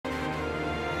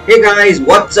Hey guys,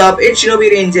 what's up? It's Shinobi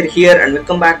Ranger here and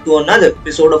welcome back to another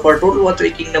episode of our Total War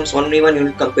 3 Kingdoms 1v1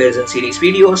 unit comparison series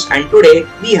videos, and today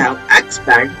we have Axe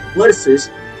Band versus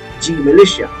Ji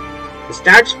Militia. The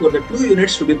stats for the two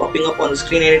units will be popping up on the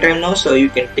screen anytime now, so you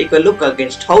can take a look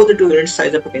against how the two units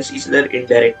size up against each other in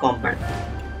direct combat.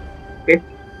 Okay.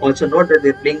 Also note that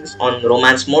they're playing this on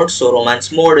romance mode, so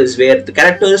romance mode is where the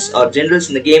characters or generals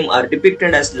in the game are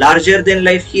depicted as larger than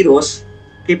life heroes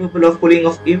capable of pulling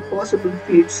off impossible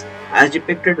feats as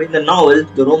depicted in the novel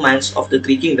The Romance of the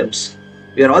Three Kingdoms.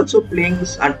 We are also playing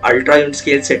this on ultra unit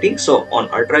scale setting, so on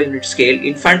ultra unit scale,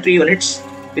 infantry units,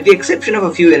 with the exception of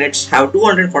a few units, have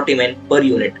 240 men per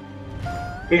unit.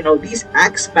 Okay, now these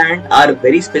axe band are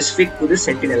very specific to the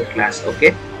sentinel class.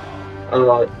 Okay,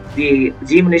 the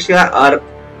Ji Militia are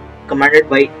commanded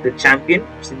by the champion,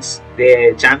 since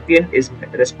the champion is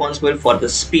responsible for the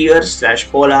spear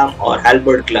 / polearm or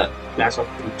halberd class of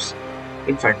troops,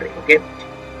 infantry. Okay,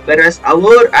 whereas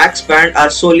our axe band are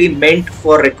solely meant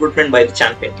for recruitment by the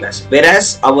champion class,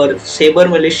 whereas our saber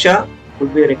militia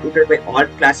would be recruited by all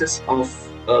classes of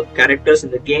characters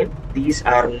in the game. These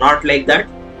are not like that.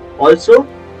 Also,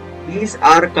 these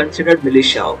are considered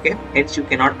militia. Okay, hence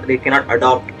they cannot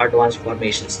adopt advanced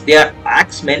formations. They are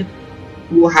axemen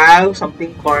who have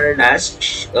something called as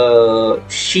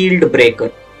shield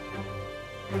breaker.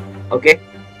 Okay,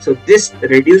 so this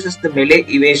reduces the melee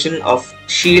evasion of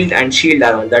shield and shield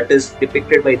armor, that is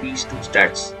depicted by these two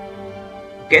stats.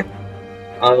 Okay,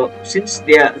 since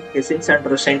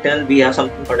under sentinel we have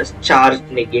something called as charge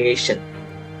negation.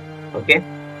 Okay,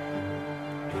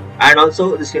 and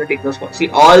also this unit ignores. See,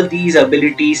 all these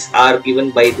abilities are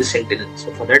given by the sentinel,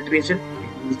 so for that reason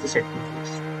we use the sentinel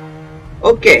first.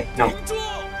 Okay, now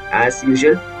as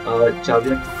usual,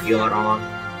 Javian, you're on.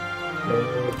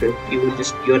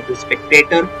 You're the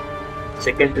spectator.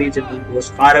 Secondary general goes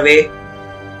far away.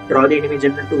 Draw the enemy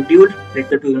general to duel. Let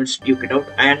the two units duke it out,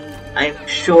 and I'm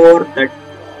sure that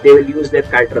they will use their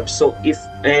caltrops. So if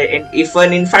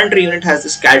an infantry unit has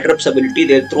this caltrops ability,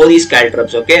 they'll throw these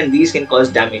caltrops. Okay, and these can cause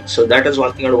damage. So that is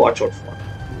one thing to watch out for.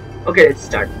 Okay, let's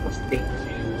start. First thing,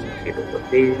 get over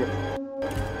there.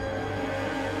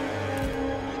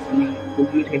 We pull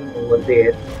him over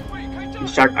there. We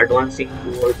start advancing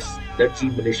towards the Ji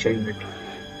Militia unit.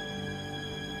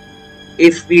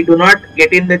 If we do not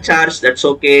get in the charge, that's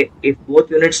okay. If both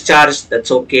units charge,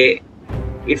 that's okay.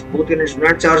 If both units do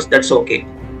not charge, that's okay.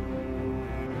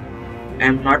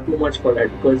 I'm not too much for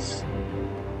that because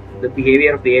the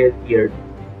behavior of the air is weird.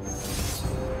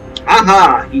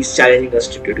 Aha! He's challenging us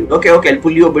to do. Okay, I'll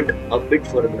pull you a bit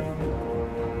further.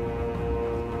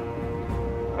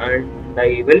 And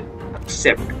I will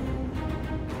accept.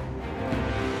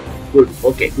 Good.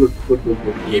 Okay. Good.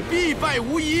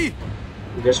 You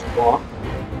just walk.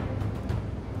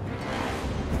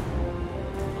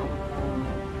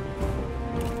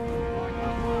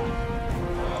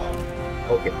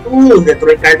 Okay. Ooh, they're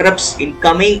throwing caltrops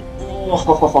incoming.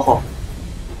 Oh,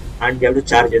 and they have to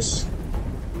charge us.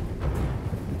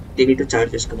 They need to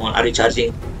charge us. Come on, are you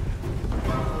charging?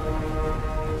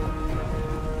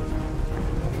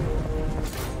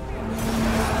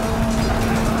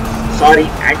 Sorry,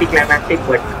 anticlimactic,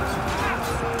 but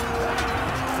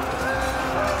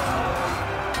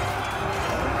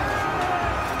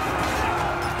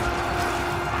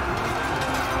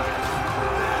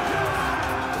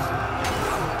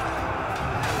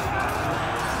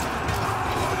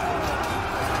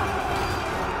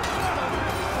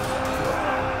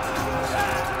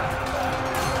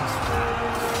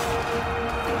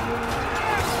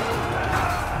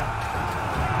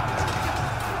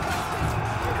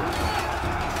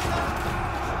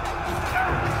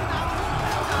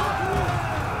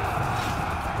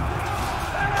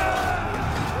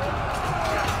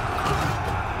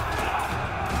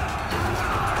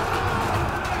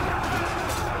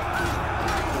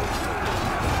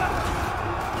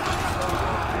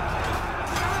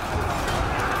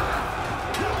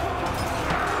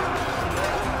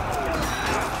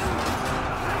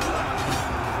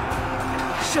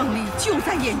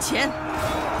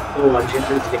oh, our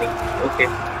general is winning. Okay.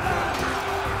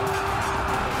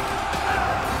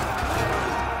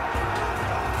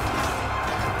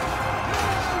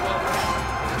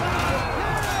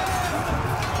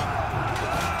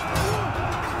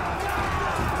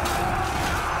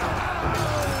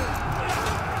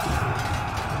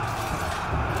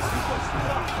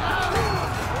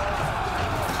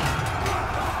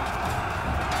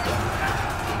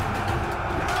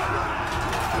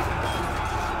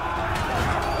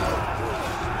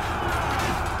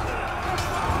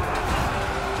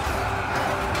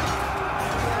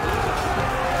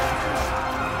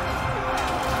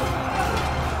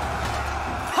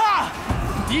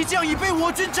 敌将已被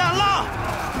我军斩了。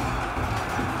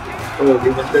Oh,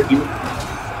 we must have you.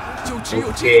 就只有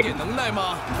这点能耐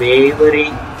吗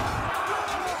 ？Wavering.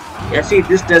 Yeah, see,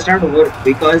 this does not work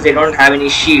because they don't have any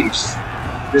shields.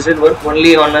 This will work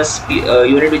only on a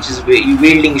unit which is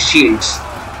wielding shields.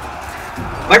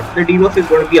 But the debuff is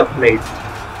going to be applied.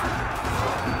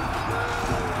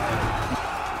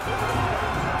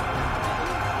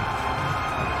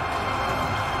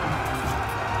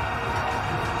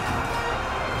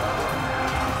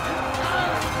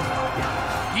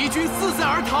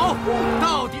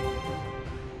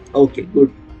 Okay,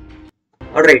 good.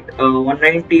 Alright,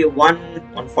 191,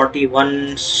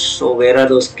 141. So, where are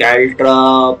those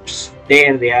caltrops?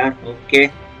 There they are.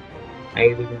 Okay.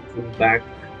 I will go back.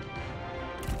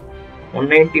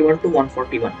 191 to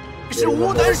 141.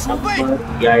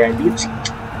 Yeah, leave.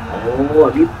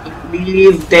 Oh,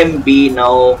 leave them be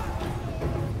now.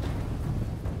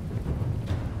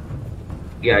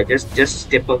 Yeah, just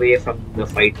step away from the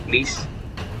fight, please.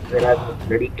 Where are the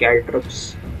bloody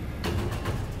caltrops?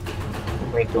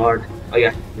 Oh my god. Oh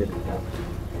yeah.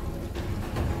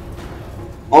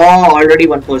 Oh, already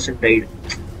one person died.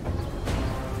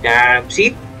 Damn,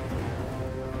 see?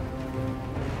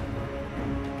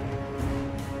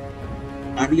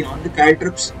 Are we on the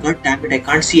caltrops? God damn it, I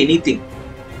can't see anything.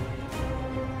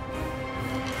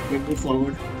 Let's move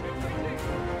forward.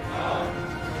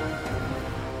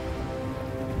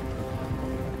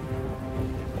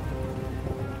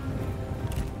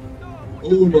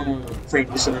 Oh no, fine,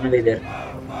 just run away there.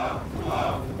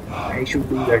 I should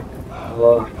do that.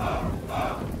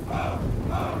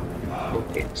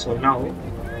 Okay, so now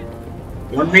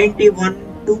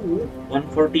 191 to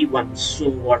 141. So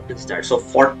what is that? So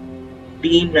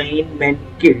 49 men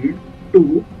killed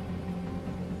to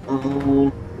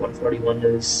 141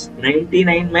 is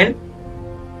 99 men.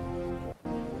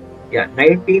 Yeah,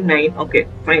 99. Okay,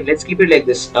 fine. Let's keep it like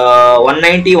this.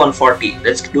 190, 140.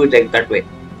 Let's do it like that way.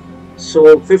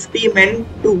 So 50 men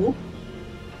to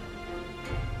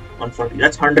 140.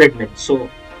 That's 100 men. So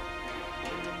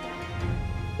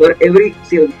for every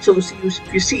if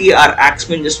you see, our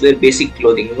axemen just wear basic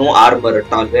clothing, no armor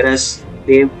at all. Whereas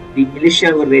the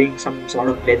militia were wearing some sort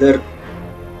of leather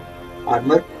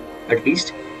armor, at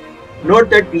least. Note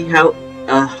that we have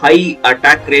a high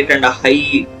attack rate and a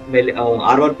high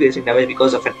armor piercing damage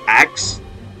because of an axe.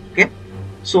 Okay,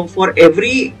 so for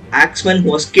every axeman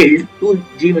who was killed, 2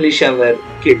 Ji Militia were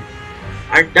killed,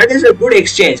 and that is a good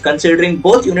exchange considering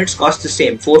both units cost the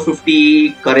same,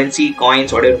 450 currency,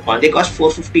 coins, whatever you call it. They cost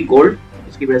 450 gold.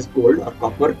 Let's give it as gold or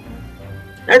copper.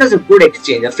 That is a good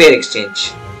exchange, a fair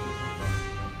exchange.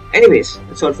 Anyways,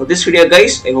 that's all for this video,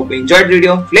 guys. I hope you enjoyed the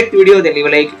video. If you liked the video, then leave a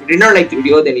like. If you did not like the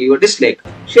video, then leave a dislike.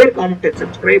 Share, comment and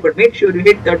subscribe, but make sure you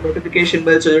hit that notification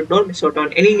bell so you don't miss out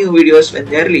on any new videos when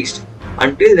they are released.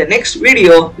 Until the next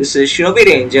video, this is Shinobi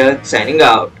Ranger signing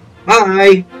out.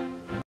 Bye!